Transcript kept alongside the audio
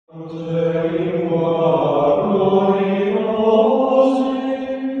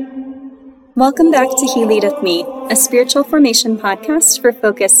Welcome back to He Leadeth Me, a spiritual formation podcast for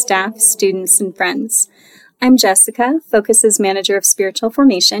Focus staff, students, and friends. I'm Jessica, Focus's manager of spiritual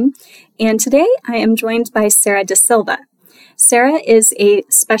formation, and today I am joined by Sarah de Silva. Sarah is a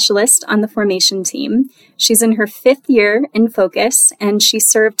specialist on the formation team. She's in her 5th year in Focus, and she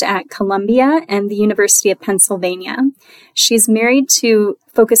served at Columbia and the University of Pennsylvania. She's married to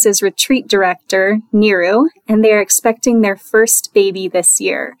Focus's retreat director, Niru, and they are expecting their first baby this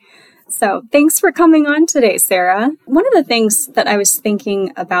year. So thanks for coming on today, Sarah. One of the things that I was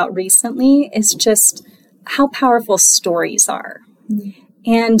thinking about recently is just how powerful stories are.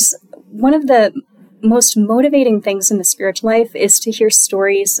 And one of the most motivating things in the spiritual life is to hear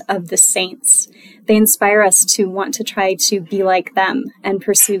stories of the saints. They inspire us to want to try to be like them and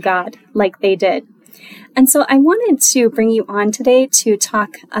pursue God like they did. And so I wanted to bring you on today to talk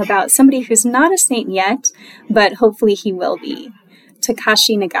about somebody who's not a saint yet, but hopefully he will be,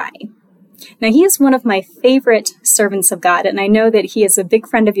 Takashi Nagai. Now, he is one of my favorite servants of God, and I know that he is a big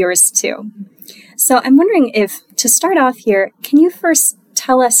friend of yours too. So I'm wondering if, to start off here, can you first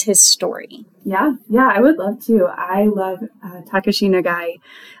tell us his story? Yeah, I would love to. I love Takashi Nagai.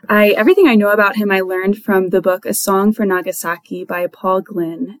 Everything I know about him I learned from the book A Song for Nagasaki by Paul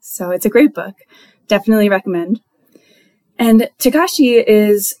Glynn. So it's a great book. Definitely recommend. And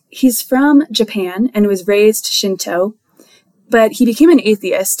Takashi he's from Japan and was raised Shinto, but he became an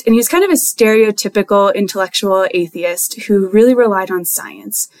atheist, and he was kind of a stereotypical intellectual atheist who really relied on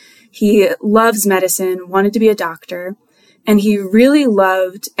science. He loves medicine, wanted to be a doctor, and he really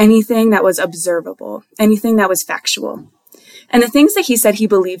loved anything that was observable, anything that was factual. And the things that he said he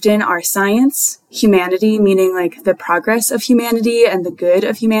believed in are science, humanity, meaning like the progress of humanity and the good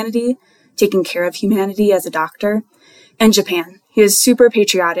of humanity, taking care of humanity as a doctor, and Japan. He was super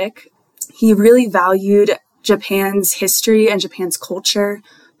patriotic. He really valued Japan's history and Japan's culture,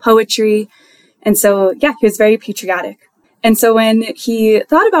 poetry. And so, he was very patriotic. And so when he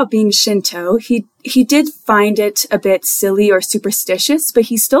thought about being Shinto, he did find it a bit silly or superstitious, but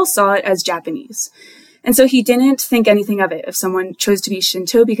he still saw it as Japanese. And so he didn't think anything of it if someone chose to be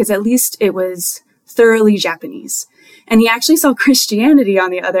Shinto, because at least it was thoroughly Japanese. And he actually saw Christianity, on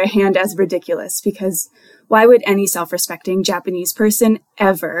the other hand, as ridiculous, because why would any self-respecting Japanese person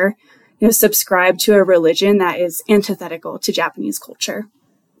ever subscribe to a religion that is antithetical to Japanese culture?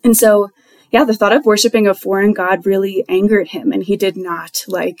 And so, the thought of worshiping a foreign god really angered him, and he did not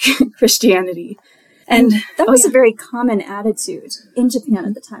like Christianity. And that was a very common attitude in Japan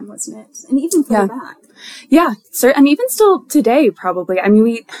at the time, wasn't it? And even further back. Yeah, and even still today, probably. I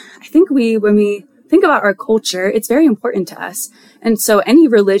mean, I think when we think about our culture, it's very important to us. And so any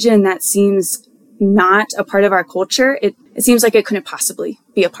religion that seems not a part of our culture, it seems like it couldn't possibly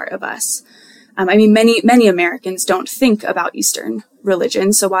be a part of us. Many Americans don't think about Eastern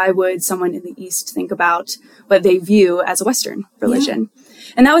religion, so why would someone in the East think about what they view as a Western religion?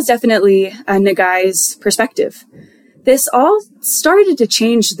 Yeah. And that was definitely Nagai's perspective. This all started to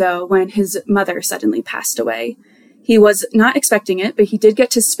change, though, when his mother suddenly passed away. He was not expecting it, but he did get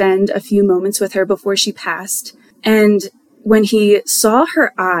to spend a few moments with her before she passed. And when he saw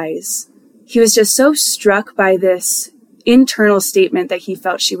her eyes, he was just so struck by this internal statement that he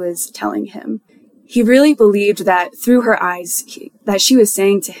felt she was telling him. He really believed that through her eyes, that she was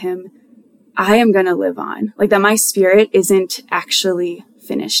saying to him, I am going to live on. Like that my spirit isn't actually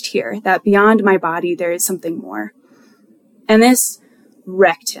finished here, that beyond my body, there is something more. And this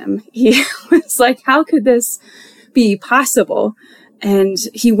wrecked him. He was like, how could this be possible? And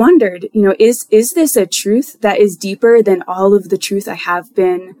he wondered, is this a truth that is deeper than all of the truth I have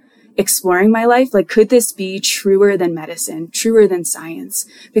been exploring my life? Like, could this be truer than medicine, truer than science?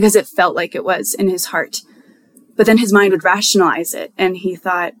 Because it felt like it was in his heart. But then his mind would rationalize it. And he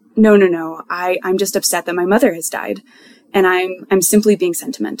thought, no, I'm just upset that my mother has died. And I'm simply being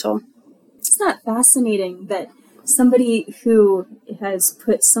sentimental. Isn't that fascinating that somebody who has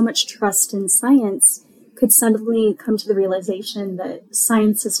put so much trust in science could suddenly come to the realization that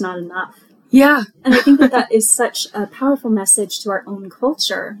science is not enough? Yeah. And I think that is such a powerful message to our own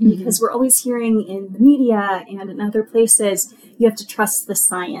culture, because we're always hearing in the media and in other places, you have to trust the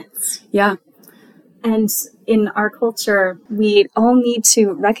science. Yeah. And in our culture, we all need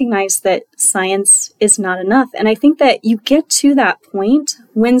to recognize that science is not enough. And I think that you get to that point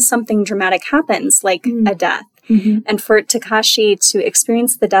when something dramatic happens, like a death. And for Takashi to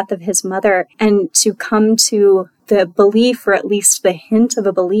experience the death of his mother and to come to the belief, or at least the hint of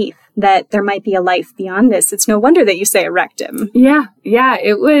a belief, that there might be a life beyond this, it's no wonder that you say it wrecked him. Yeah,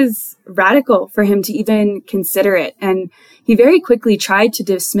 it was radical for him to even consider it. And he very quickly tried to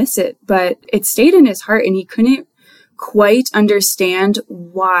dismiss it, but it stayed in his heart and he couldn't quite understand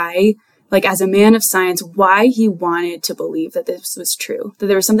why, like as a man of science, why he wanted to believe that this was true, that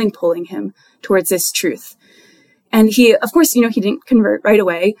there was something pulling him towards this truth. And he, of course, he didn't convert right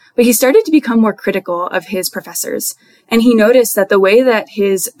away, but he started to become more critical of his professors. And he noticed that the way that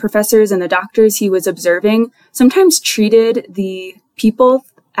his professors and the doctors he was observing sometimes treated the people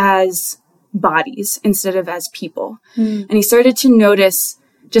as bodies instead of as people. And he started to notice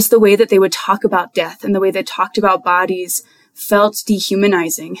just the way that they would talk about death and the way they talked about bodies felt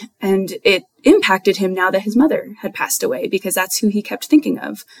dehumanizing. And it impacted him now that his mother had passed away, because that's who he kept thinking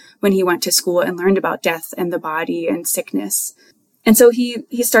of when he went to school and learned about death and the body and sickness. And so he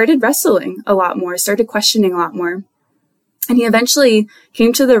started wrestling a lot more, started questioning a lot more. And he eventually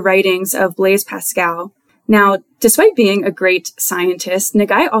came to the writings of Blaise Pascal. Now, despite being a great scientist,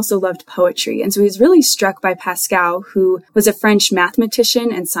 Nagai also loved poetry. And so he was really struck by Pascal, who was a French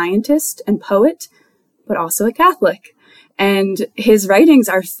mathematician and scientist and poet, but also a Catholic. And his writings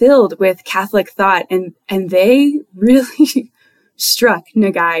are filled with Catholic thought, and they really struck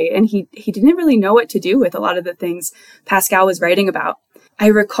Nagai. And he didn't really know what to do with a lot of the things Pascal was writing about. I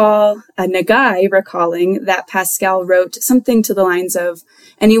recall Nagai recalling that Pascal wrote something to the lines of,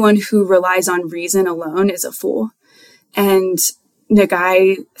 anyone who relies on reason alone is a fool. And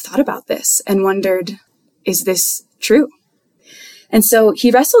Nagai thought about this and wondered, is this true? And so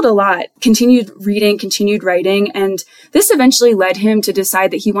he wrestled a lot, continued reading, continued writing, and this eventually led him to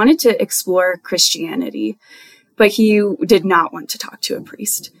decide that he wanted to explore Christianity, but he did not want to talk to a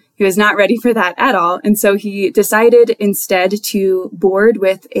priest. He was not ready for that at all. And so he decided instead to board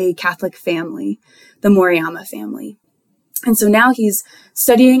with a Catholic family, the Moriyama family. And so now he's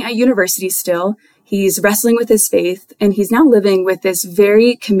studying at university still. He's wrestling with his faith, and he's now living with this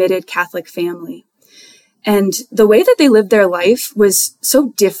very committed Catholic family. And the way that they lived their life was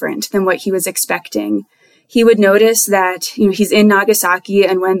so different than what he was expecting. He would notice that, he's in Nagasaki,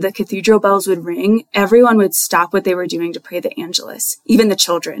 and when the cathedral bells would ring, everyone would stop what they were doing to pray the Angelus, even the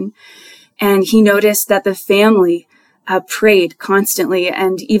children. And he noticed that the family prayed constantly,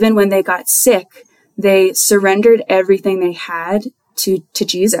 and even when they got sick, they surrendered everything they had to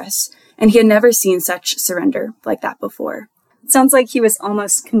Jesus. And he had never seen such surrender like that before. It sounds like he was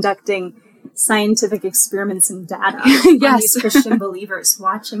almost conducting scientific experiments and data Yes. on these Christian believers,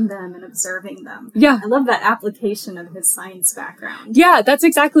 watching them and observing them. Yeah. I love that application of his science background. Yeah, that's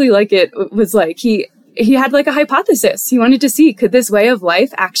exactly like it was like. He had like a hypothesis. He wanted to see, could this way of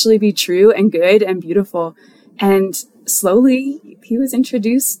life actually be true and good and beautiful? And slowly he was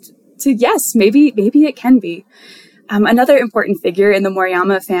introduced to, yes, maybe it can be. Another important figure in the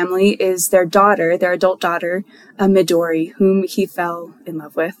Moriyama family is their daughter, their adult daughter, Midori, whom he fell in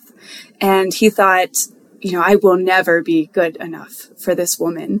love with. And he thought, I will never be good enough for this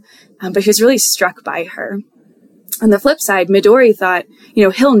woman. But he was really struck by her. On the flip side, Midori thought,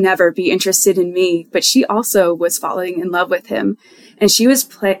 he'll never be interested in me. But she also was falling in love with him. And she was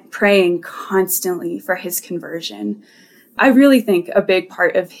praying constantly for his conversion. I really think a big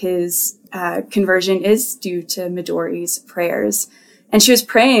part of his conversion is due to Midori's prayers. And she was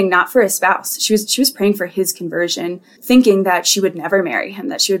praying not for a spouse. She was praying for his conversion, thinking that she would never marry him,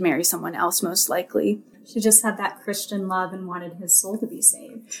 that she would marry someone else most likely. She just had that Christian love and wanted his soul to be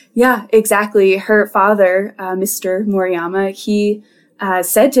saved. Yeah, exactly. Her father, Mr. Moriyama, he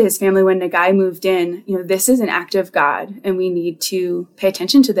said to his family when Nagai moved in, this is an act of God and we need to pay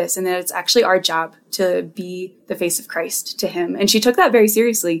attention to this, and that it's actually our job to be the face of Christ to him. And she took that very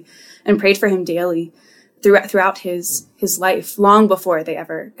seriously and prayed for him daily throughout his life, long before they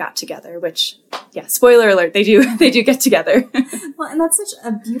ever got together, which, yeah, spoiler alert, they do get together. Well, and that's such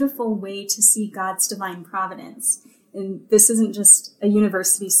a beautiful way to see God's divine providence. And this isn't just a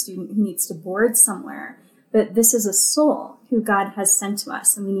university student who needs to board somewhere, but this is a soul who God has sent to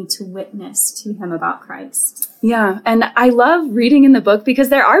us, and we need to witness to him about Christ. Yeah, and I love reading in the book because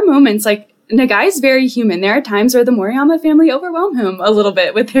there are moments like Nagai's very human. There are times where the Moriyama family overwhelm him a little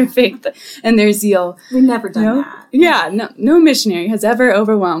bit with their faith and their zeal. We've never done that. Yeah, no missionary has ever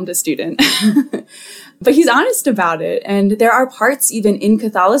overwhelmed a student. But he's honest about it. And there are parts even in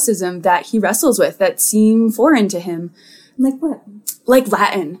Catholicism that he wrestles with that seem foreign to him. Like what? Like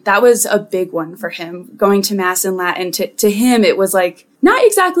Latin. That was a big one for him. Going to Mass in Latin. To him, it was like not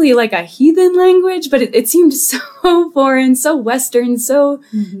exactly like a heathen language, but it seemed so foreign, so Western, so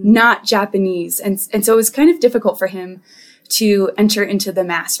not Japanese. And so it was kind of difficult for him to enter into the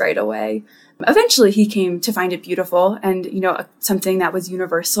Mass right away. Eventually, he came to find it beautiful and, something that was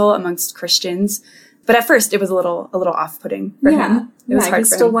universal amongst Christians. But at first, it was a little off-putting for him. It was hard he's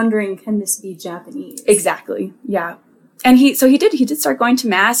for still him. wondering, can this be Japanese? Exactly, yeah. And he did start going to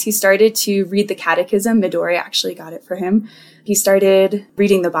Mass. He started to read the Catechism. Midori actually got it for him. He started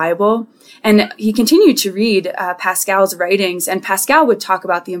reading the Bible, and he continued to read Pascal's writings. And Pascal would talk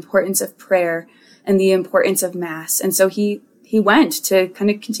about the importance of prayer and the importance of Mass. And so he went to kind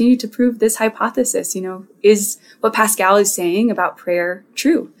of continue to prove this hypothesis, is what Pascal is saying about prayer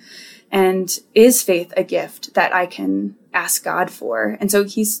true? And is faith a gift that I can ask God for? And so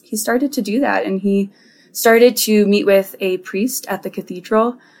he started to do that, and he started to meet with a priest at the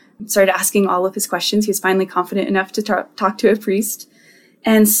cathedral, started asking all of his questions. He was finally confident enough to talk to a priest.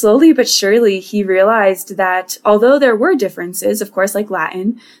 And slowly but surely, he realized that although there were differences, of course, like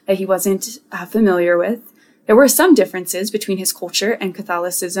Latin, that he wasn't familiar with, there were some differences between his culture and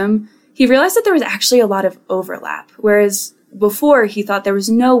Catholicism. He realized that there was actually a lot of overlap, whereas before he thought there was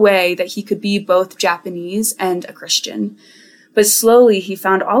no way that he could be both Japanese and a Christian. But slowly he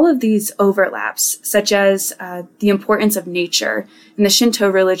found all of these overlaps, such as the importance of nature. In the Shinto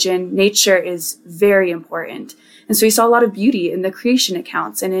religion, nature is very important. And so he saw a lot of beauty in the creation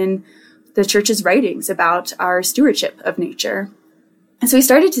accounts and in the church's writings about our stewardship of nature. And so he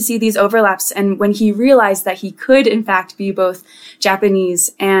started to see these overlaps. And when he realized that he could, in fact, be both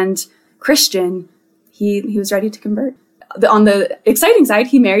Japanese and Christian, he was ready to convert. On the exciting side,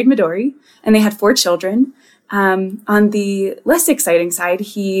 he married Midori, and they had 4 children. On the less exciting side,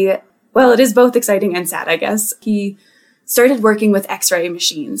 it is both exciting and sad, I guess. He started working with X-ray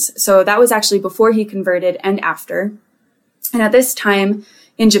machines. So that was actually before he converted and after. And at this time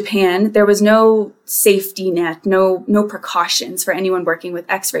in Japan, there was no safety net, no precautions for anyone working with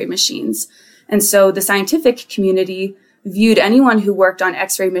X-ray machines. And so the scientific community viewed anyone who worked on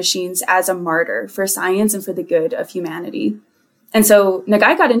X-ray machines as a martyr for science and for the good of humanity. And so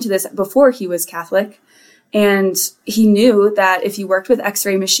Nagai got into this before he was Catholic. And he knew that if he worked with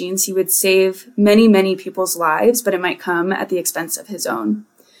X-ray machines, he would save many, many people's lives, but it might come at the expense of his own.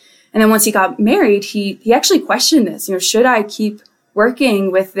 And then once he got married, he actually questioned this. Should I keep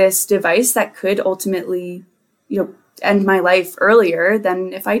working with this device that could ultimately, end my life earlier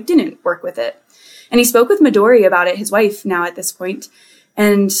than if I didn't work with it? And he spoke with Midori about it, his wife now at this point.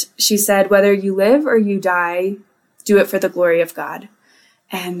 And she said, whether you live or you die, do it for the glory of God.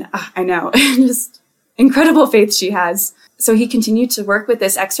 And I know, just incredible faith she has. So he continued to work with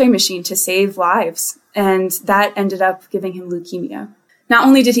this X-ray machine to save lives. And that ended up giving him leukemia. Not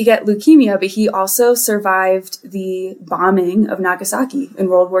only did he get leukemia, but he also survived the bombing of Nagasaki in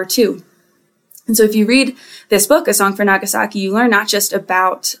World War II. And so if you read this book, A Song for Nagasaki, you learn not just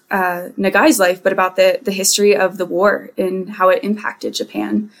about Nagai's life, but about the history of the war and how it impacted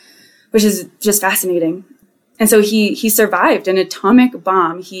Japan, which is just fascinating. And so he survived an atomic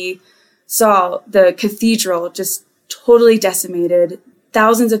bomb. He saw the cathedral just totally decimated,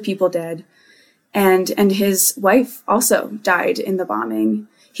 thousands of people dead, and his wife also died in the bombing.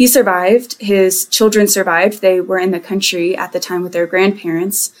 He survived. His children survived. They were in the country at the time with their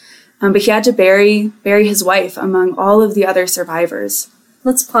grandparents. But he had to bury his wife among all of the other survivors.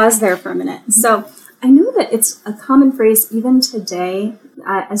 Let's pause there for a minute. So I know that it's a common phrase even today,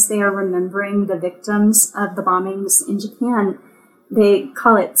 as they are remembering the victims of the bombings in Japan. They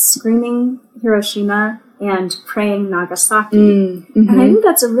call it screaming Hiroshima and praying Nagasaki. Mm-hmm. And I think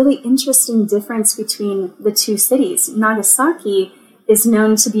that's a really interesting difference between the two cities. Nagasaki is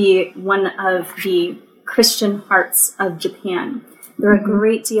known to be one of the Christian hearts of Japan. There are a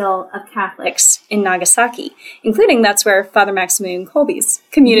great deal of Catholics in Nagasaki, including that's where Father Maximilian Kolbe's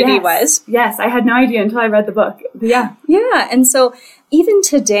community was. Yes, I had no idea until I read the book. Yeah. Yeah, and so even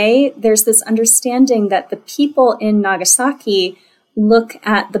today, there's this understanding that the people in Nagasaki look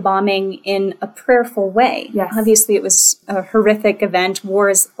at the bombing in a prayerful way. Yes. Obviously, it was a horrific event. War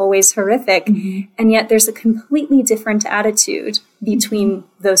is always horrific. Mm-hmm. And yet there's a completely different attitude between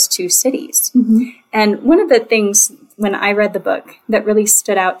those two cities. Mm-hmm. And one of the things when I read the book that really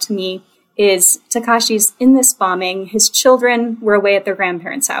stood out to me is Takashi's in this bombing. His children were away at their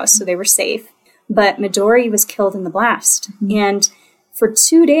grandparents' house, so they were safe. But Midori was killed in the blast. Mm-hmm. And for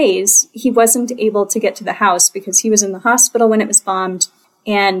 2 days, he wasn't able to get to the house because he was in the hospital when it was bombed.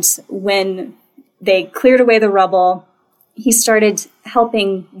 And when they cleared away the rubble, he started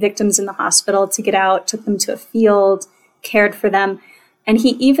helping victims in the hospital to get out, took them to a field, cared for them. And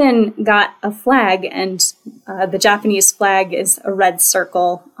he even got a flag and the Japanese flag is a red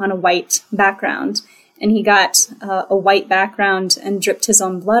circle on a white background. And he got a white background and dripped his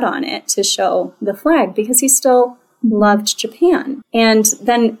own blood on it to show the flag because he still loved Japan. And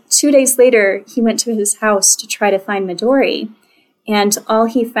then 2 days later, he went to his house to try to find Midori. And all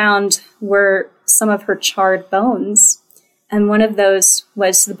he found were some of her charred bones. And one of those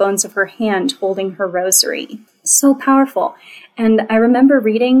was the bones of her hand holding her rosary. So powerful. And I remember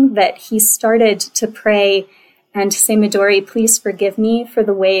reading that he started to pray and to say, Midori, please forgive me for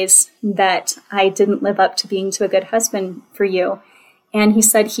the ways that I didn't live up to being to a good husband for you. And he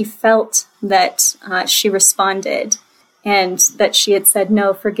said he felt that she responded and that she had said,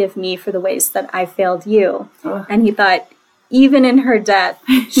 no, forgive me for the ways that I failed you. Oh. And he thought, even in her death,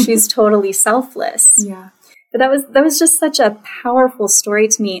 she's totally selfless. Yeah. But that was just such a powerful story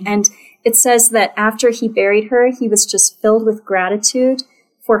to me. And it says that after he buried her, he was just filled with gratitude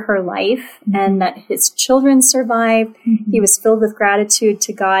for her life and that his children survived. He was filled with gratitude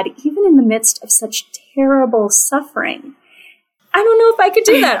to God, even in the midst of such terrible suffering. I don't know if I could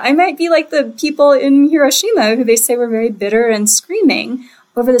do that. I might be like the people in Hiroshima who they say were very bitter and screaming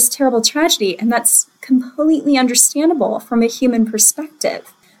over this terrible tragedy. And that's completely understandable from a human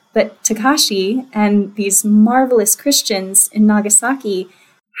perspective. But Takashi and these marvelous Christians in Nagasaki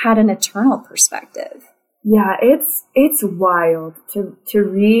had an eternal perspective. Yeah, it's wild to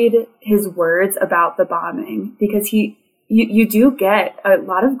read his words about the bombing because you do get a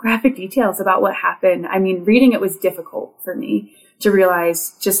lot of graphic details about what happened. I mean, reading it was difficult for me to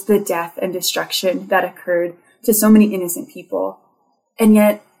realize just the death and destruction that occurred to so many innocent people. And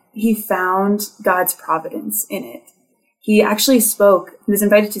yet he found God's providence in it. He actually spoke, he was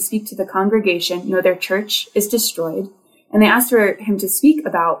invited to speak to the congregation. You know, their church is destroyed. And they asked for him to speak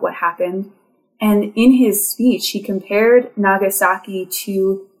about what happened. And in his speech, he compared Nagasaki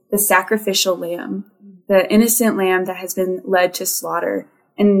to the sacrificial lamb, the innocent lamb that has been led to slaughter.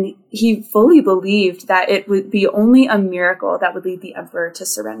 And he fully believed that it would be only a miracle that would lead the emperor to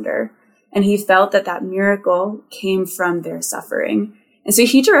surrender. And he felt that that miracle came from their suffering. And so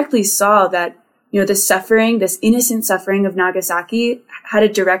he directly saw that, you know, the suffering, this innocent suffering of Nagasaki had a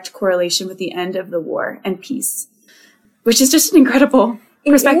direct correlation with the end of the war and peace, which is just an incredible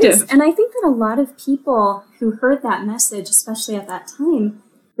perspective. It is. And I think that a lot of people who heard that message, especially at that time,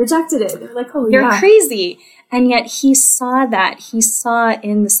 rejected it. They're like, oh, you're crazy. And yet he saw that. He saw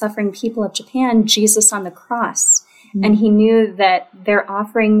in the suffering people of Japan, Jesus on the cross. Mm-hmm. And he knew that their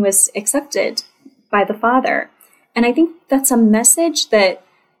offering was accepted by the Father. And I think that's a message that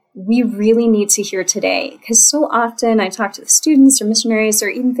we really need to hear today. Because so often I talk to the students or missionaries or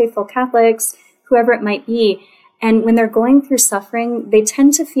even faithful Catholics, whoever it might be, and when they're going through suffering, they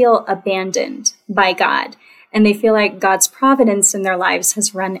tend to feel abandoned by God. And they feel like God's providence in their lives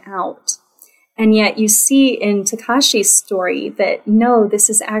has run out. And yet you see in Takashi's story that no, this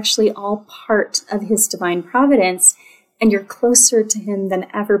is actually all part of his divine providence, and you're closer to him than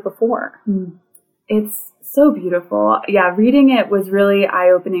ever before. It's so beautiful. Yeah, reading it was really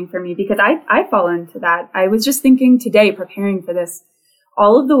eye-opening for me because I fall into that. I was just thinking today, preparing for this,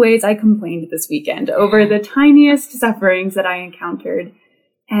 all of the ways I complained this weekend over the tiniest sufferings that I encountered.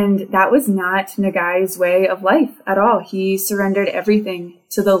 And that was not Nagai's way of life at all. He surrendered everything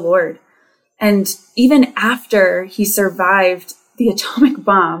to the Lord. And even after he survived the atomic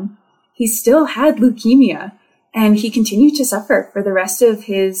bomb, he still had leukemia and he continued to suffer for the rest of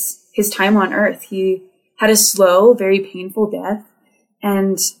his time on earth. He had a slow, very painful death,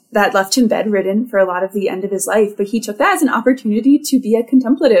 and that left him bedridden for a lot of the end of his life. But he took that as an opportunity to be a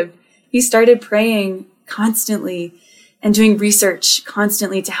contemplative. He started praying constantly and doing research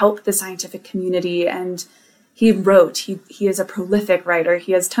constantly to help the scientific community. And he wrote. He is a prolific writer.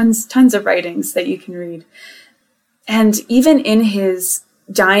 He has tons of writings that you can read. And even in his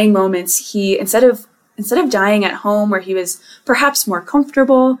dying moments, he instead of dying at home where he was perhaps more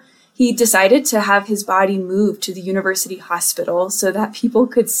comfortable, he decided to have his body moved to the university hospital so that people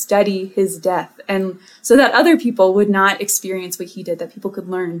could study his death and so that other people would not experience what he did, that people could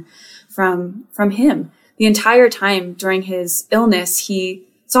learn from him. The entire time during his illness, he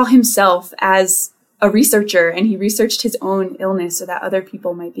saw himself as a researcher and he researched his own illness so that other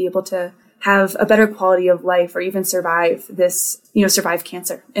people might be able to have a better quality of life or even survive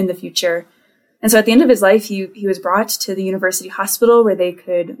cancer in the future. And so at the end of his life, he was brought to the university hospital where they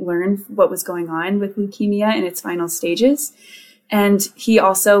could learn what was going on with leukemia in its final stages. And he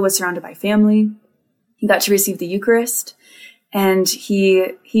also was surrounded by family. He got to receive the Eucharist, and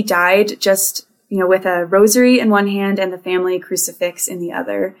he died just, with a rosary in one hand and the family crucifix in the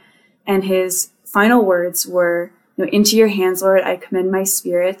other. And his final words were, into your hands, Lord, I commend my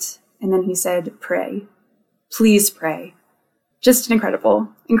spirit. And then he said, pray. please pray. Just an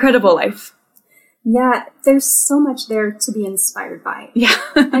incredible life. Yeah, there's so much there to be inspired by. Yeah.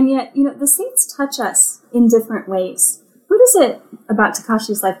 And yet, the saints touch us in different ways. What is it about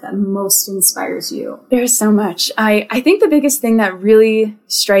Takashi's life that most inspires you? There's so much. I think the biggest thing that really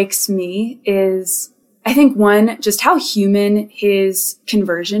strikes me is, I think, one, just how human his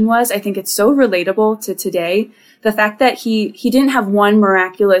conversion was. I think it's so relatable to today. The fact that he didn't have one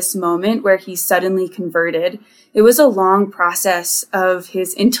miraculous moment where he suddenly converted. It was a long process of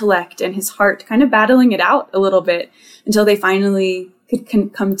his intellect and his heart kind of battling it out a little bit until they finally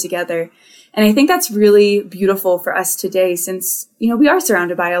could come together. And I think that's really beautiful for us today, since, we are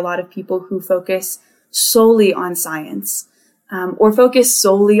surrounded by a lot of people who focus solely on science, or focus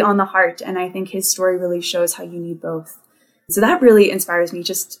solely on the heart. And I think his story really shows how you need both. So that really inspires me,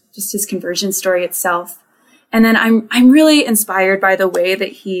 just his conversion story itself. And then I'm really inspired by the way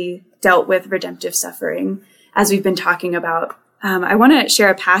that he dealt with redemptive suffering, as we've been talking about. I want to share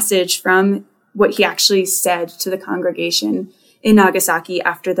a passage from what he actually said to the congregation in Nagasaki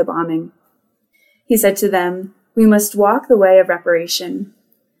after the bombing. He said to them, "We must walk the way of reparation,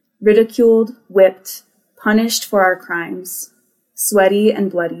 ridiculed, whipped, punished for our crimes, sweaty and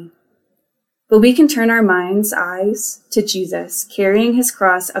bloody. But we can turn our minds' eyes to Jesus, carrying his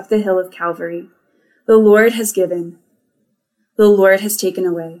cross up the hill of Calvary. The Lord has given. The Lord has taken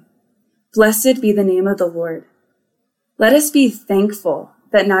away. Blessed be the name of the Lord. Let us be thankful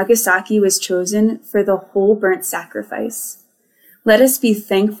that Nagasaki was chosen for the whole burnt sacrifice. Let us be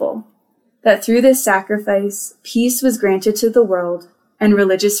thankful that through this sacrifice, peace was granted to the world and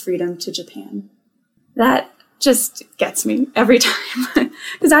religious freedom to Japan." That just gets me every time,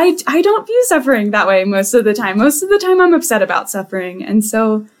 because I don't view suffering that way most of the time. Most of the time I'm upset about suffering. And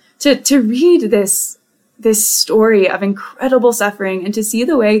so to read this story of incredible suffering and to see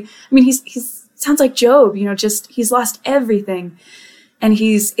the way, he's sounds like Job, he's lost everything. And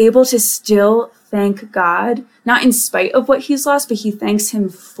he's able to still thank God, not in spite of what he's lost, but he thanks him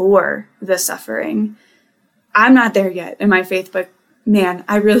for the suffering. I'm not there yet in my faith, but man,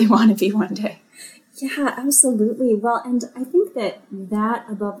 I really want to be one day. Yeah, absolutely. Well, and I think that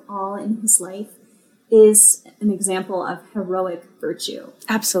above all in his life is an example of heroic virtue.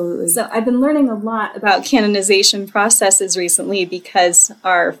 Absolutely. So I've been learning a lot about canonization processes recently because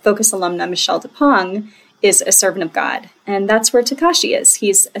our Focus alumna, Michelle DePong, is a servant of God. And that's where Takashi is.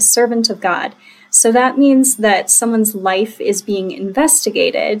 He's a servant of God. So that means that someone's life is being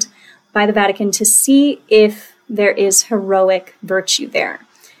investigated by the Vatican to see if there is heroic virtue there.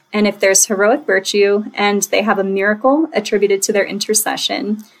 And if there's heroic virtue and they have a miracle attributed to their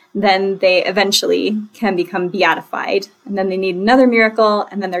intercession, then they eventually can become beatified. And then they need another miracle,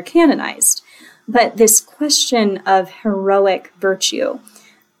 and then they're canonized. But this question of heroic virtue,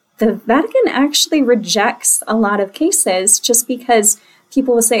 the Vatican actually rejects a lot of cases just because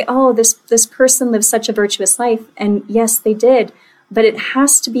people will say, oh, this person lived such a virtuous life. And yes, they did. But it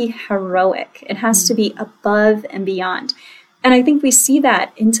has to be heroic. It has to be above and beyond. And I think we see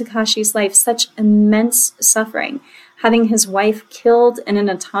that in Takashi's life, such immense suffering, having his wife killed in an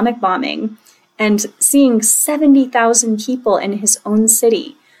atomic bombing and seeing 70,000 people in his own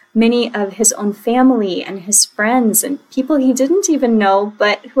city, many of his own family and his friends and people he didn't even know,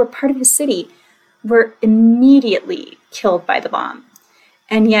 but who were part of his city, were immediately killed by the bomb.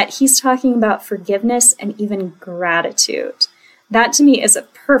 And yet he's talking about forgiveness and even gratitude. That to me is a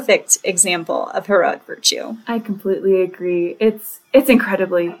perfect example of heroic virtue. I completely agree. It's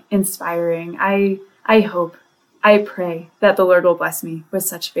incredibly inspiring. I hope, I pray that the Lord will bless me with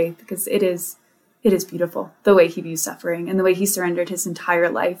such faith, because it is beautiful the way he views suffering and the way he surrendered his entire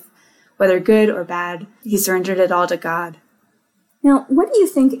life, whether good or bad. He surrendered it all to God. Now, what do you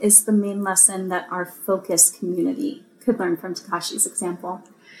think is the main lesson that our Focus community could learn from Takashi's example?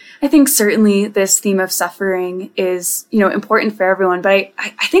 I think certainly this theme of suffering is, important for everyone. But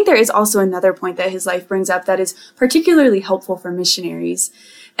I think there is also another point that his life brings up that is particularly helpful for missionaries.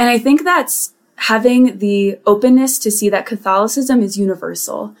 And I think that's having the openness to see that Catholicism is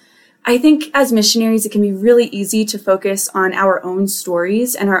universal. I think as missionaries, it can be really easy to focus on our own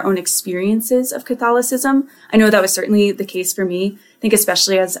stories and our own experiences of Catholicism. I know that was certainly the case for me. I think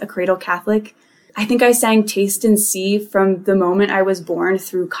especially as a cradle Catholic. I think I sang Taste and See from the moment I was born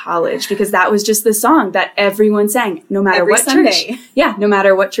through college, because that was just the song that everyone sang, no matter every what Sunday. Church. Yeah, no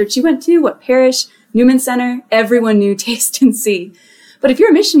matter what church you went to, what parish, Newman Center, everyone knew Taste and See. But if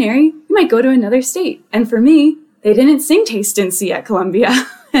you're a missionary, you might go to another state. And for me, they didn't sing Taste and See at Columbia.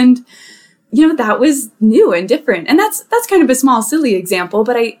 And, that was new and different. And that's kind of a small, silly example,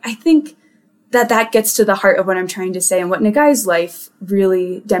 but I think that gets to the heart of what I'm trying to say and what Nagai's life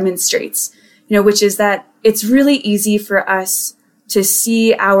really demonstrates. which is that it's really easy for us to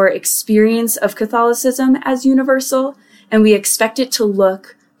see our experience of Catholicism as universal, and we expect it to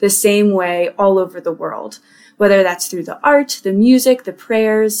look the same way all over the world, whether that's through the art, the music, the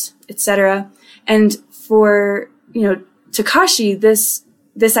prayers, etc. And for, Takashi,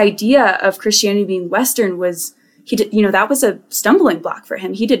 this idea of Christianity being Western was, that was a stumbling block for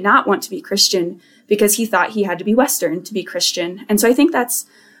him. He did not want to be Christian because he thought he had to be Western to be Christian. And so I think that's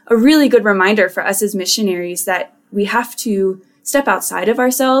a really good reminder for us as missionaries that we have to step outside of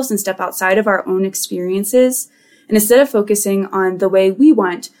ourselves and step outside of our own experiences. And instead of focusing on the way we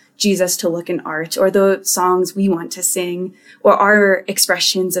want Jesus to look in art or the songs we want to sing or our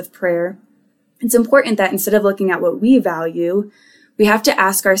expressions of prayer, it's important that instead of looking at what we value, we have to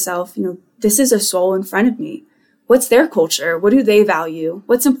ask ourselves, this is a soul in front of me. What's their culture? What do they value?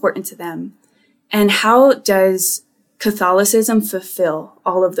 What's important to them? And how does Catholicism fulfill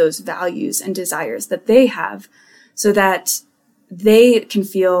all of those values and desires that they have so that they can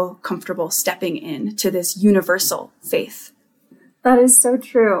feel comfortable stepping in to this universal faith? That is so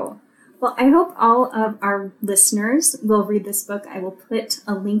true. Well, I hope all of our listeners will read this book. I will put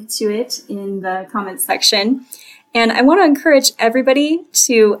a link to it in the comments section. And I want to encourage everybody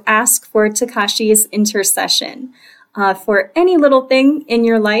to ask for Takashi's intercession for any little thing in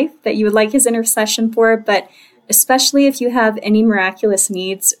your life that you would like his intercession for, but especially if you have any miraculous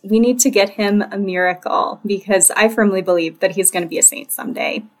needs, we need to get him a miracle because I firmly believe that he's going to be a saint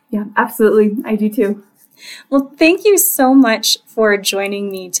someday. Yeah, absolutely. I do too. Well, thank you so much for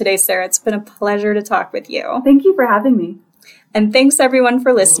joining me today, Sarah. It's been a pleasure to talk with you. Thank you for having me. And thanks everyone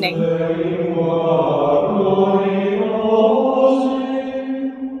for listening.